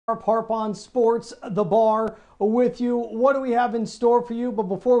Harp on Sports, the bar with you. What do we have in store for you? But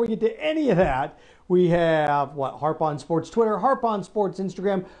before we get to any of that, we have Harp on Sports Twitter, Harp on Sports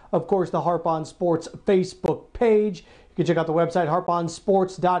Instagram, of course, the Harp on Sports Facebook page. You can check out the website,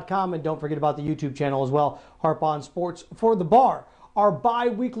 harponsports.com, and don't forget about the YouTube channel as well, Harp on Sports for the bar. Our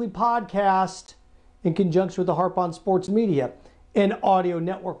bi-weekly podcast in conjunction with the Harp on Sports Media and Audio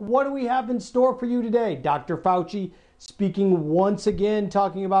Network. What do we have in store for you today? Dr. Fauci speaking once again,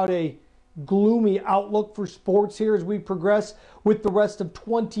 talking about a gloomy outlook for sports here as we progress with the rest of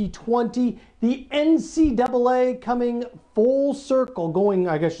 2020. The NCAA coming full circle, going,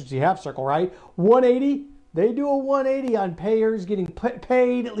 I guess you see half circle, right? 180. They do a 180 on payers getting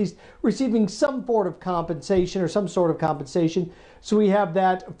paid, at least receiving some sort of compensation. So we have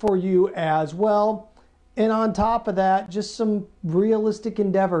that for you as well. And on top of that, just some realistic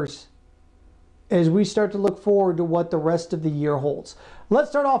endeavors as we start to look forward to what the rest of the year holds. Let's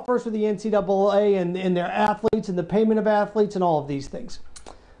start off first with the NCAA and their athletes and the payment of athletes and all of these things.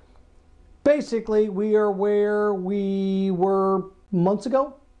 Basically, we are where we were months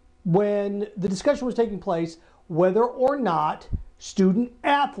ago when the discussion was taking place whether or not student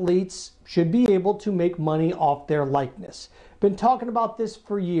athletes should be able to make money off their likeness. Been talking about this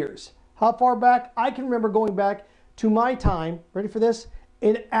for years. How far back? I can remember going back to my time, ready for this,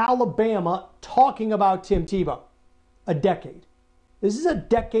 in Alabama talking about Tim Tebow. A decade. This is a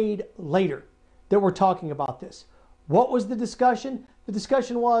decade later that we're talking about this. What was the discussion? The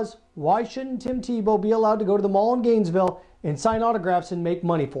discussion was, why shouldn't Tim Tebow be allowed to go to the mall in Gainesville and sign autographs and make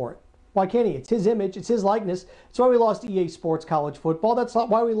money for it? Why can't he? It's his image. It's his likeness. That's why we lost EA Sports College Football. That's not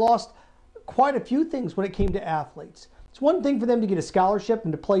why we lost quite a few things when it came to athletes. It's one thing for them to get a scholarship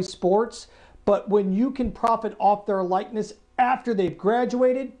and to play sports, but when you can profit off their likeness after they've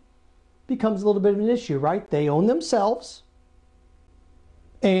graduated, becomes a little bit of an issue, right? They own themselves,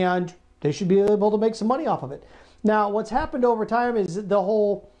 and they should be able to make some money off of it. Now, what's happened over time is the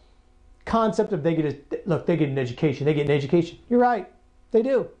whole concept of they get an education. They get an education. You're right, they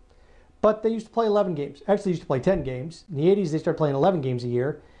do. But they used to play 11 games. Actually, they used to play 10 games. In the 80s, they started playing 11 games a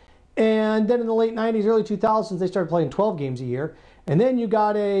year. And then in the late 90s, early 2000s, they started playing 12 games a year. And then you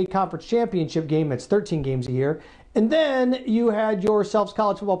got a conference championship game that's 13 games a year. And then you had yourselves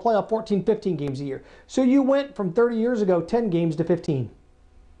college football playoff 14, 15 games a year. So you went from 30 years ago, 10 games to 15.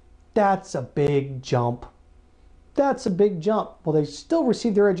 That's a big jump. That's a big jump. Well, they still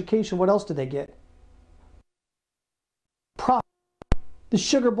receive their education. What else do they get? Profit. The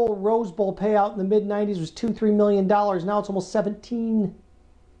Sugar Bowl, Rose Bowl payout in the mid-90s was $2-3 million. Now it's almost 17.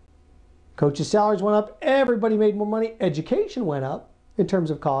 Coaches' salaries went up. Everybody made more money. Education went up in terms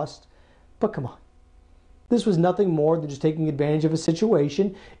of cost. But come on. This was nothing more than just taking advantage of a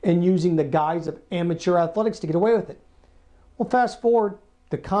situation and using the guise of amateur athletics to get away with it. Well, fast forward,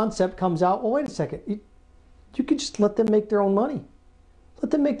 the concept comes out. Well, wait a second. You could just let them make their own money.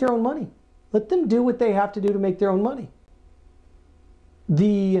 Let them make their own money. Let them do what they have to do to make their own money.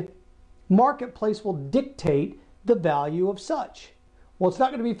 The marketplace will dictate the value of such. Well, it's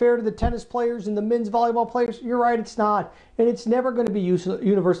not going to be fair to the tennis players and the men's volleyball players. You're right, it's not. And it's never going to be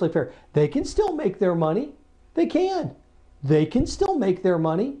universally fair. They can still make their money. They can. They can still make their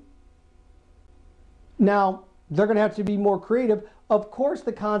money. Now, they're going to have to be more creative. Of course,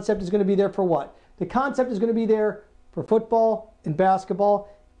 the concept is going to be there for what? The concept is going to be there for football and basketball,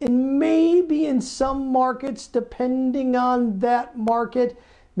 and maybe in some markets, depending on that market,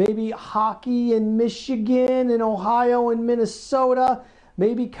 maybe hockey in Michigan and Ohio and Minnesota,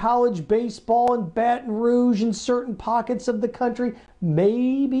 maybe college baseball in Baton Rouge in certain pockets of the country,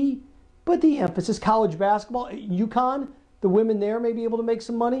 maybe. But the emphasis, college basketball, UConn, the women there may be able to make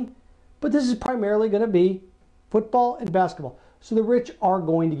some money. But this is primarily going to be football and basketball. So the rich are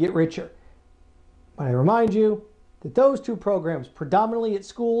going to get richer. But I remind you that those two programs, predominantly at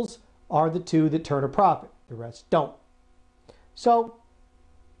schools, are the two that turn a profit. The rest don't. So,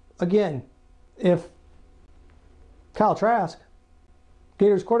 again, if Kyle Trask,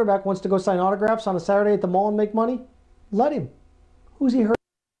 Gators quarterback, wants to go sign autographs on a Saturday at the mall and make money, let him. Who's he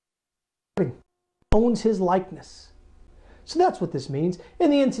hurting? Owns his likeness. So that's what this means.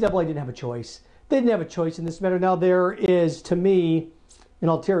 And the NCAA didn't have a choice. They didn't have a choice in this matter. Now, there is, to me, an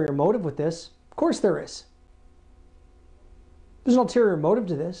ulterior motive with this. Of course there is. There's an ulterior motive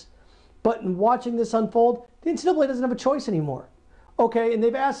to this. But in watching this unfold, the NCAA doesn't have a choice anymore. Okay, and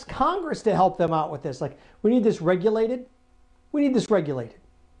they've asked Congress to help them out with this. Like, we need this regulated. We need this regulated.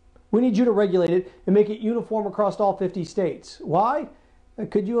 We need you to regulate it and make it uniform across all 50 states. Why?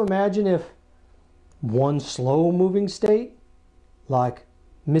 Could you imagine if one slow-moving state, like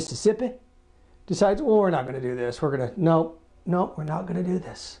Mississippi, decides, well, we're not going to do this. We're going to, no, no, we're not going to do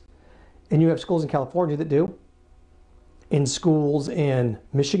this. And you have schools in California that do, in schools in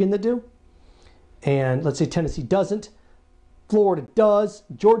Michigan that do, and let's say Tennessee doesn't, Florida does,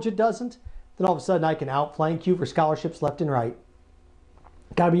 Georgia doesn't, then all of a sudden I can outflank you for scholarships left and right.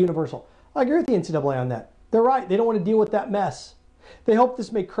 Got to be universal. I agree with the NCAA on that. They're right. They don't want to deal with that mess. They hope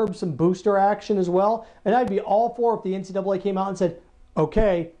this may curb some booster action as well. And I'd be all for if the NCAA came out and said,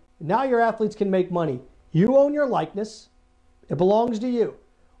 okay, now your athletes can make money. You own your likeness. It belongs to you.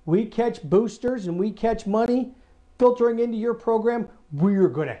 We catch boosters and we catch money filtering into your program. We're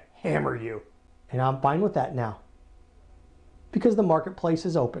going to hammer you. And I'm fine with that now. Because the marketplace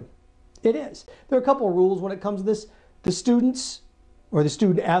is open. It is. There are a couple of rules when it comes to this. The students, or the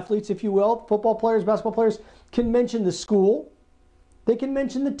student athletes, if you will, football players, basketball players, can mention the school. They can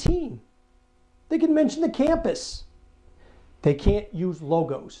mention the team. They can mention the campus. They can't use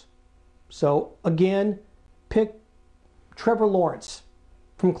logos. So, again, pick Trevor Lawrence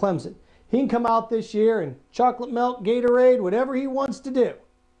from Clemson. He can come out this year and chocolate milk, Gatorade, whatever he wants to do.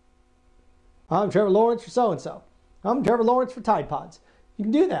 I'm Trevor Lawrence for so-and-so. I'm Trevor Lawrence for Tide Pods. You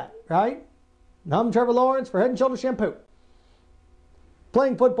can do that, right? I'm Trevor Lawrence for Head & Shoulders shampoo.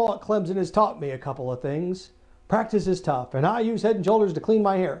 Playing football at Clemson has taught me a couple of things. Practice is tough, and I use Head & Shoulders to clean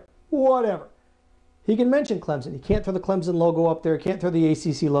my hair. Whatever. He can mention Clemson. He can't throw the Clemson logo up there. He can't throw the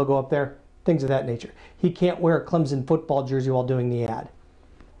ACC logo up there. Things of that nature. He can't wear a Clemson football jersey while doing the ad.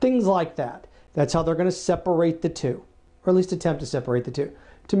 Things like that. That's how they're going to separate the two, or at least attempt to separate the two.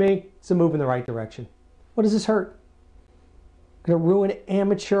 To me, it's a move in the right direction. What does this hurt? Going to ruin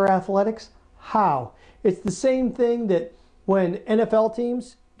amateur athletics? How? It's the same thing that when NFL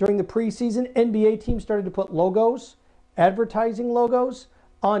teams, during the preseason, NBA teams started to put logos, advertising logos,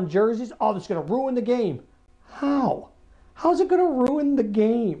 on jerseys. Oh, that's going to ruin the game. How? How is it going to ruin the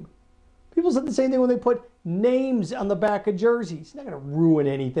game? People said the same thing when they put names on the back of jerseys. It's not going to ruin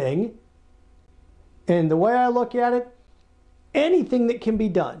anything. And the way I look at it, anything that can be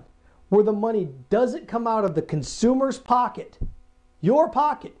done where the money doesn't come out of the consumer's pocket, your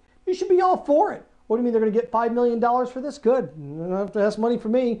pocket, you should be all for it. What do you mean they're going to get $5 million for this? Good. You don't have to ask money for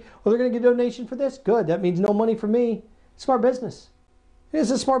me. Or they're going to get a donation for this? Good. That means no money for me. Smart business. It's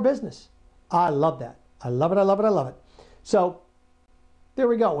a smart business. I love that. I love it. I love it. I love it. So there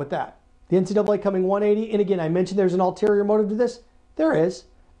we go with that. The NCAA coming 180. And again, I mentioned there's an ulterior motive to this. There is.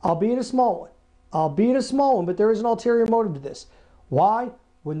 Albeit a small one. Albeit a small one, but there is an ulterior motive to this. Why?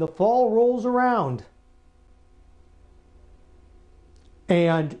 When the fall rolls around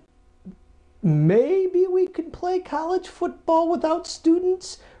and maybe we could play college football without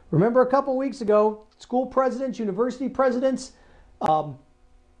students. Remember a couple weeks ago, school presidents, university presidents, college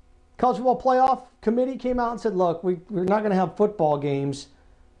football playoff committee came out and said, look, we're not going to have football games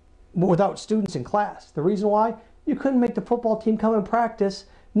without students in class. The reason why? You couldn't make the football team come and practice.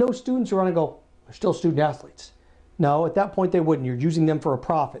 No students are going to go, they're still student athletes. No, at that point they wouldn't. You're using them for a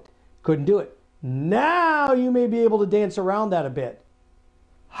profit. Couldn't do it. Now you may be able to dance around that a bit.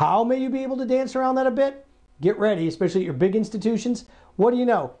 How may you be able to dance around that a bit? Get ready, especially at your big institutions. What do you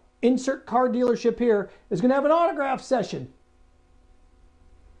know? Insert car dealership here is going to have an autograph session.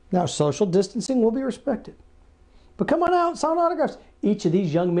 Now, social distancing will be respected. But come on out, sign autographs. Each of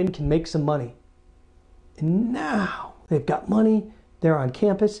these young men can make some money. And now they've got money. They're on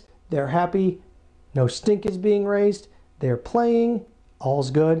campus. They're happy. No stink is being raised. They're playing.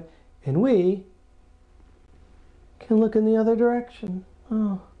 All's good. And we can look in the other direction.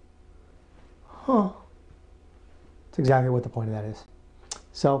 Oh. Huh. That's exactly what the point of that is.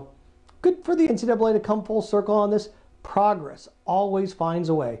 So, good for the NCAA to come full circle on this. Progress always finds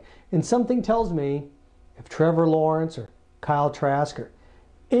a way. And something tells me if Trevor Lawrence or Kyle Trask or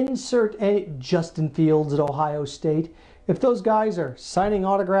insert any Justin Fields at Ohio State, if those guys are signing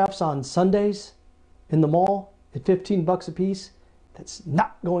autographs on Sundays in the mall at $15 a piece, that's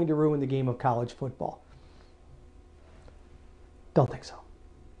not going to ruin the game of college football. Don't think so.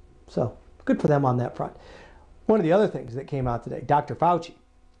 So, good for them on that front. One of the other things that came out today, Dr. Fauci,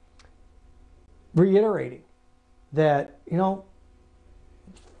 reiterating that,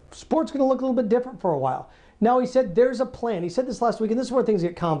 sport's going to look a little bit different for a while. Now, he said there's a plan. He said this last week, and this is where things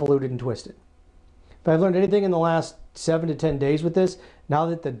get convoluted and twisted. If I've learned anything in the last 7 to 10 days with this, now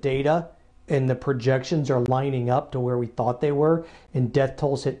that the data and the projections are lining up to where we thought they were, and death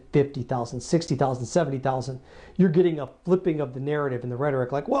tolls hit 50,000, 60,000, 70,000, you're getting a flipping of the narrative and the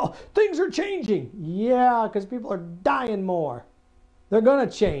rhetoric like, well, things are changing. Yeah, because people are dying more. They're going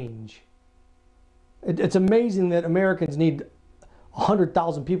to change. It's amazing that Americans need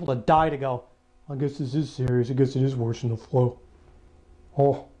 100,000 people to die to go, I guess this is serious. I guess it is worse than the flu.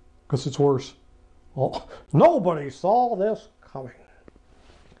 Oh, I guess it's worse. Well, nobody saw this coming.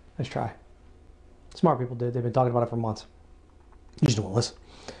 Let's try. Smart people did. They've been talking about it for months. You just don't want to listen.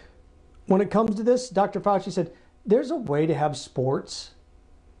 When it comes to this, Dr. Fauci said, there's a way to have sports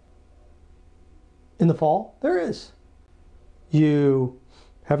in the fall. There is. You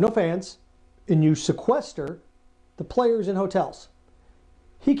have no fans, and you sequester the players in hotels.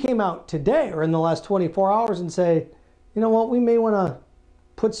 He came out today, or in the last 24 hours, and say, you know what, we may want to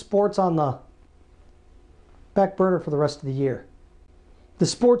put sports on the back burner for the rest of the year. The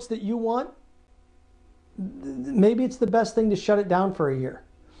sports that you want, maybe it's the best thing to shut it down for a year.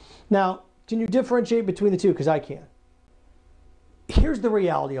 Now, can you differentiate between the two? Because I can. Here's the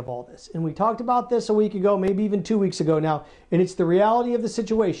reality of all this. And we talked about this a week ago, maybe even 2 weeks ago now. And it's the reality of the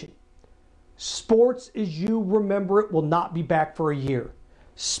situation. Sports as you remember it will not be back for a year.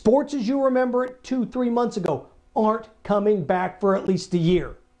 Sports as you remember it 2-3 months ago aren't coming back for at least a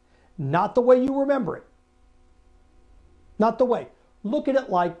year. Not the way you remember it. Not the way. Look at it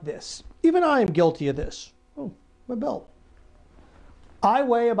like this. Even I am guilty of this. Oh, my belt. I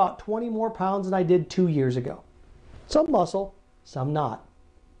weigh about 20 more pounds than I did 2 years ago. Some muscle, some not.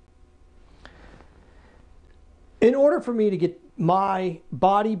 In order for me to get my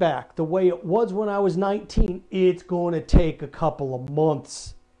body back the way it was when I was 19, it's going to take a couple of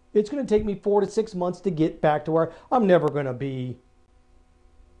months. It's going to take me 4 to 6 months to get back to where I'm never going to be,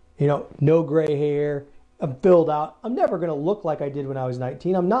 no gray hair. I'm filled out. I'm never going to look like I did when I was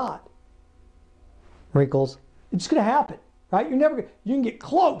 19. I'm not. Wrinkles. It's going to happen, right? You can get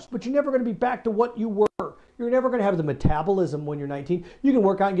close, but you're never going to be back to what you were. You're never going to have the metabolism when you're 19. You can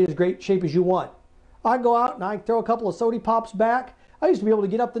work out and get as great shape as you want. I go out and I throw a couple of sody pops back. I used to be able to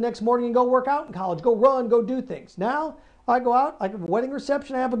get up the next morning and go work out in college, go run, go do things. Now I go out, I have a wedding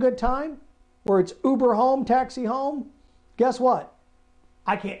reception, I have a good time, where it's Uber home, taxi home. Guess what?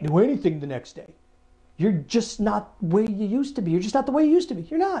 I can't do anything the next day. You're just not the way you used to be. You're just not the way you used to be.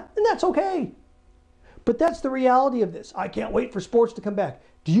 You're not. And that's okay. But that's the reality of this. I can't wait for sports to come back.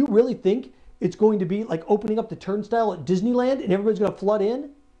 Do you really think it's going to be like opening up the turnstile at Disneyland and everybody's going to flood in?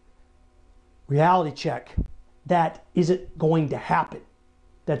 Reality check. That isn't going to happen.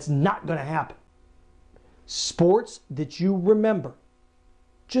 That's not going to happen. Sports that you remember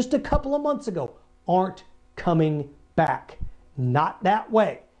just a couple of months ago aren't coming back. Not that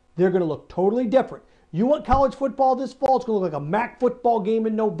way. They're going to look totally different. You want college football this fall, it's going to look like a MAC football game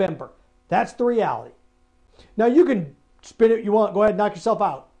in November. That's the reality. Now you can spin it you want. Go ahead and knock yourself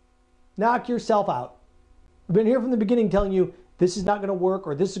out. Knock yourself out. I've been here from the beginning telling you this is not going to work,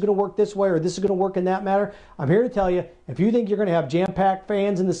 or this is going to work this way, or this is going to work in that matter. I'm here to tell you, if you think you're going to have jam-packed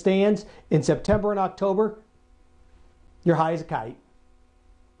fans in the stands in September and October, you're high as a kite.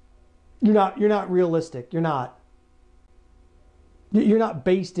 You're not realistic. You're not. You're not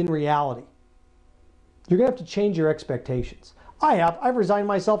based in reality. You're going to have to change your expectations. I have. I've resigned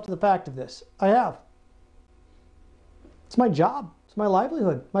myself to the fact of this. I have. It's my job. It's my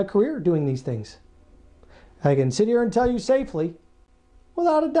livelihood, my career doing these things. I can sit here and tell you safely,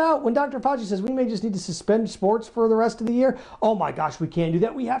 without a doubt, when Dr. Fauci says we may just need to suspend sports for the rest of the year, oh my gosh, we can't do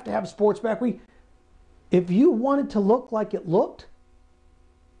that. We have to have sports back. If you want it to look like it looked,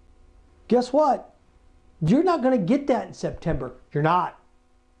 guess what? You're not going to get that in September. You're not.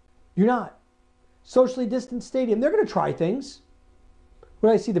 You're not. Socially distanced stadium, they're going to try things.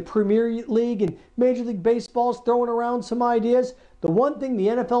 When I see the Premier League and Major League Baseball's throwing around some ideas, the one thing the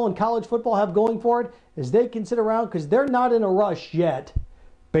NFL and college football have going for it is they can sit around because they're not in a rush yet.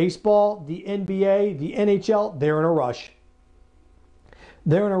 Baseball, the NBA, the NHL, they're in a rush.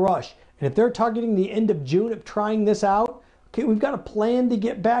 They're in a rush. And if they're targeting the end of June of trying this out, okay, we've got a plan to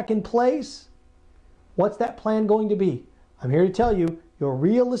get back in place. What's that plan going to be? I'm here to tell you, your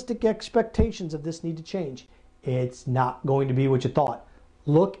realistic expectations of this need to change. It's not going to be what you thought.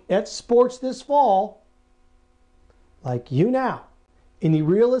 Look at sports this fall, like you now. In the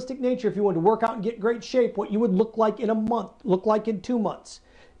realistic nature, if you want to work out and get great shape, what you would look like in a month, look like in 2 months.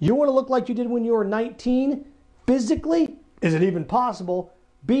 You want to look like you did when you were 19, physically? Is it even possible?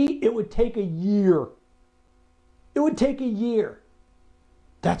 B, it would take a year. It would take a year.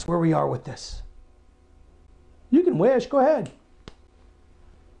 That's where we are with this. You can wish, go ahead.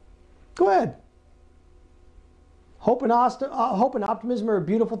 Go ahead. Hope and optimism are a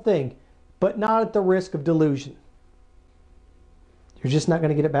beautiful thing, but not at the risk of delusion. You're just not going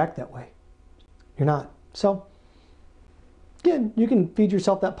to get it back that way. You're not. So, again, you can feed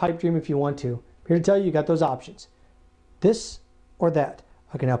yourself that pipe dream if you want to. I'm here to tell you, you got those options. This or that.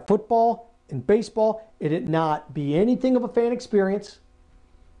 I can have football and baseball. It'd not be anything of a fan experience,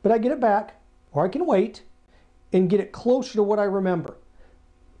 but I get it back, or I can wait and get it closer to what I remember.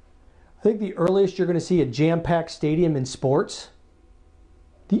 I think the earliest you're going to see a jam-packed stadium in sports,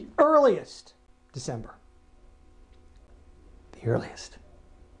 the earliest, December. The earliest.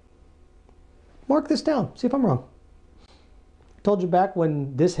 Mark this down. See if I'm wrong. I told you back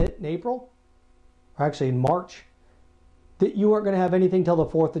when this hit in April, or actually in March, that you weren't going to have anything till the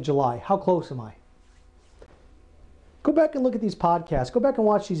 4th of July. How close am I? Go back and look at these podcasts. Go back and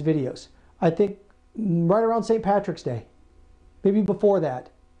watch these videos. I think right around St. Patrick's Day, maybe before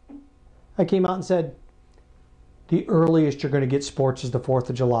that, I came out and said, the earliest you're going to get sports is the 4th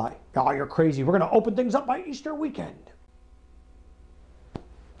of July. Oh, you're crazy. We're going to open things up by Easter weekend.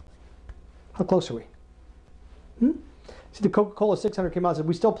 How close are we? See, the Coca-Cola 600 came out and said,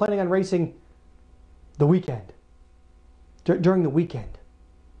 we're still planning on racing the weekend, during the weekend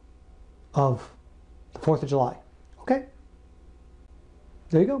of the 4th of July. Okay.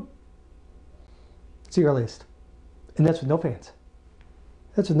 There you go. It's the earliest. And that's with no fans.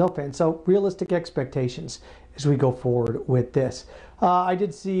 That's with no fans. So realistic expectations as we go forward with this. I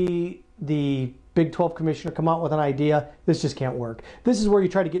did see the Big 12 commissioner come out with an idea. This just can't work. This is where you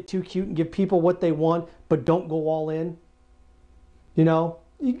try to get too cute and give people what they want, but don't go all in. You know,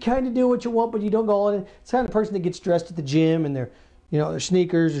 you kind of do what you want, but you don't go all in. It's the kind of person that gets dressed at the gym and their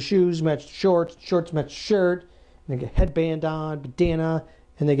sneakers, their shoes match shorts, shorts match shirt, and they get a headband on, bandana,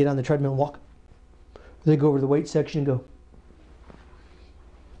 and they get on the treadmill and walk. They go over to the weight section and go,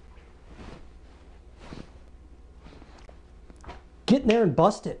 get in there and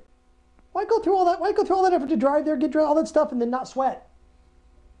bust it. Why go through all that? Why go through all that effort to drive there, get all that stuff, and then not sweat?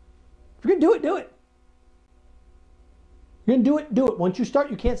 If you're gonna do it, do it. You're gonna do it, do it. Once you start,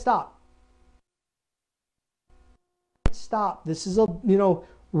 you can't stop. Stop. This is a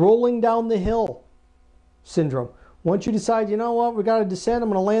rolling down the hill syndrome. Once you decide, you know what, we got to descend. I'm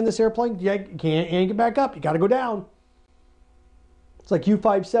gonna land this airplane. You can't get back up. You got to go down. It's like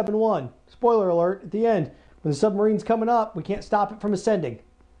U-571. Spoiler alert at the end. When the submarine's coming up, we can't stop it from ascending.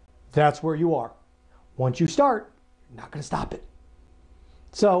 That's where you are. Once you start, you're not going to stop it.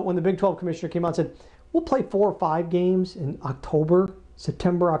 So when the Big 12 commissioner came out and said, we'll play 4 or 5 games in October,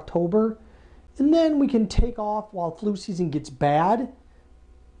 September, October, and then we can take off while flu season gets bad,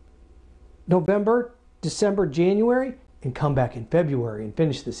 November, December, January, and come back in February and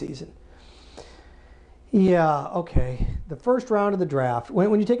finish the season. Yeah, okay. The first round of the draft,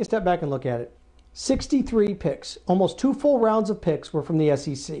 when you take a step back and look at it, 63 picks, almost 2 full rounds of picks were from the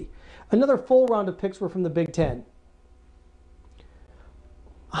SEC. Another full round of picks were from the Big Ten.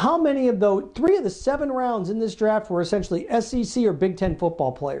 How many of those, 3 of the 7 rounds in this draft were essentially SEC or Big Ten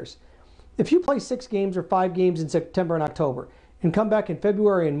football players. If you play 6 games or 5 games in September and October and come back in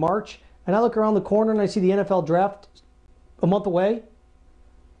February and March, and I look around the corner and I see the NFL draft a month away,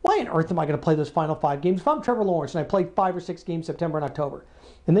 why on earth am I going to play those final 5 games? If I'm Trevor Lawrence and I played 5 or 6 games September and October,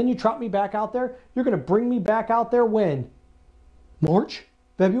 and then you trot me back out there, you're going to bring me back out there when? March?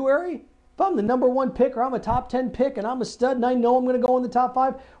 February? If I'm the number 1 pick or I'm a top 10 pick and I'm a stud and I know I'm going to go in the top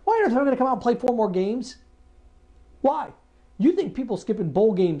 5, why on earth am I going to come out and play 4 more games? Why? You think people skipping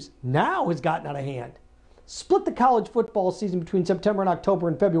bowl games now has gotten out of hand. Split the college football season between September and October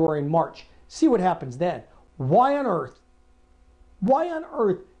and February and March. See what happens then. Why on earth? Why on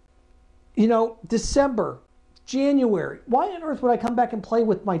earth, December, January, why on earth would I come back and play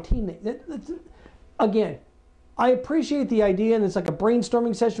with my team? Again, I appreciate the idea, and it's like a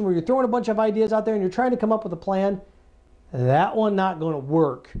brainstorming session where you're throwing a bunch of ideas out there and you're trying to come up with a plan. That one not going to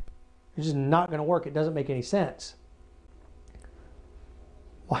work. It's just not going to work. It doesn't make any sense.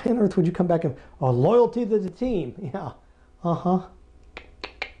 Why on earth would you come back and, loyalty to the team? Yeah,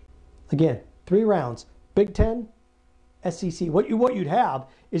 Again, 3 rounds. Big Ten, SEC. What you'd have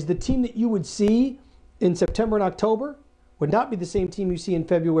is the team that you would see in September and October would not be the same team you see in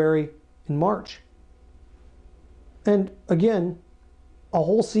February and March. And again, a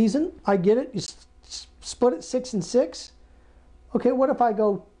whole season, I get it. You split it 6 and 6. Okay, what if I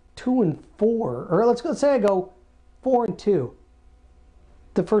go 2 and 4? Or let's say I go 4 and 2.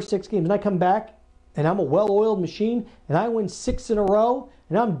 The first 6 games, and I come back and I'm a well-oiled machine and I win 6 in a row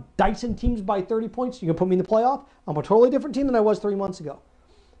and I'm dicing teams by 30 points. You gonna put me in the playoff? I'm a totally different team than I was 3 months ago.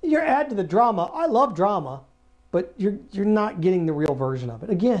 You're adding to the drama. I love drama, but you're not getting the real version of it.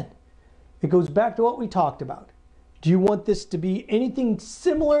 Again, it goes back to what we talked about. Do you want this to be anything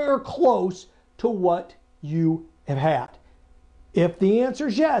similar or close to what you have had? If the answer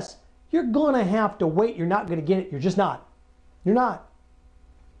is yes, you're going to have to wait. You're not going to get it. You're just not. You're not.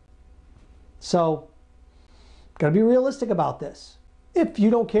 So, got to be realistic about this. If you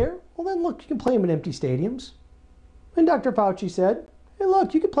don't care, well then look, you can play them in empty stadiums. And Dr. Fauci said, hey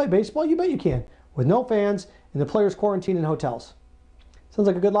look, you can play baseball, you bet you can, with no fans and the players quarantined in hotels. Sounds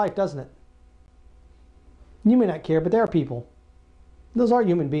like a good life, doesn't it? You may not care, but they are people. Those are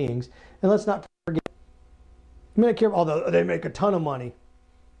human beings. And let's not forget, you may not care, although they make a ton of money.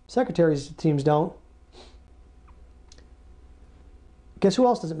 Secretaries teams don't. Guess who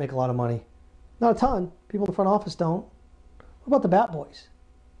else doesn't make a lot of money? Not a ton. People in the front office don't. What about the bat boys?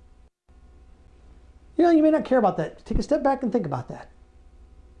 You know, you may not care about that. Take a step back and think about that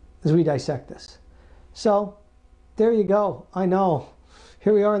as we dissect this. So, there you go. I know.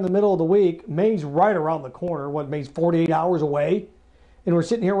 Here we are in the middle of the week. May's right around the corner. What, May's 48 hours away? And we're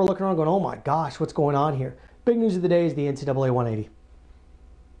sitting here, we're looking around going, oh my gosh, what's going on here? Big news of the day is the NCAA 180.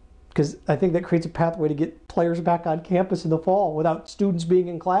 Because I think that creates a pathway to get players back on campus in the fall without students being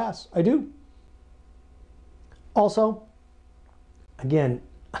in class. I do. Also, again,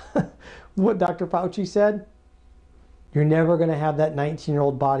 what Dr. Fauci said, you're never going to have that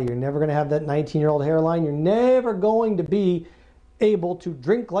 19-year-old body. You're never going to have that 19-year-old hairline. You're never going to be able to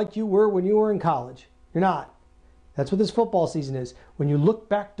drink like you were when you were in college. You're not. That's what this football season is. When you look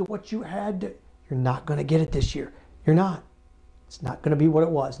back to what you had, you're not going to get it this year. You're not. It's not going to be what it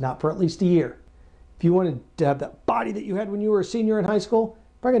was, not for at least a year. If you wanted to have that body that you had when you were a senior in high school,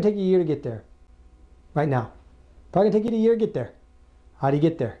 probably going to take you a year to get there. Right now. Probably going to take you a year to get there. How do you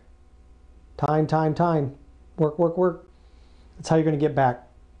get there? Time, time, time. Work, work, work. That's how you're going to get back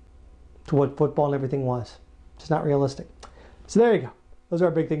to what football and everything was. It's not realistic. So there you go. Those are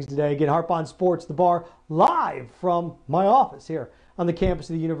our big things today. Again, Harp on Sports, the bar, live from my office here on the campus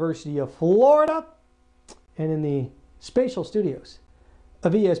of the University of Florida and in the spatial studios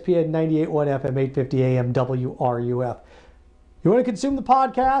of ESPN 98.1 FM, 850 AM WRUF. You want to consume the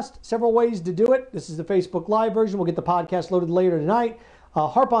podcast? Several ways to do it. This is the Facebook Live version. We'll get the podcast loaded later tonight.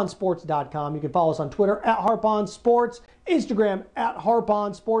 HarpOnSports.com. You can follow us on Twitter at HarpOnSports, Instagram at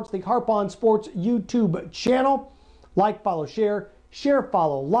HarpOnSports, the Harp on Sports YouTube channel. Like, follow, share,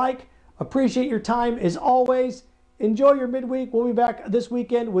 follow, like. Appreciate your time as always. Enjoy your midweek. We'll be back this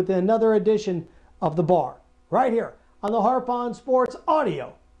weekend with another edition of The Bar right here on the Harp on Sports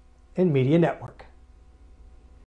Audio and Media Network.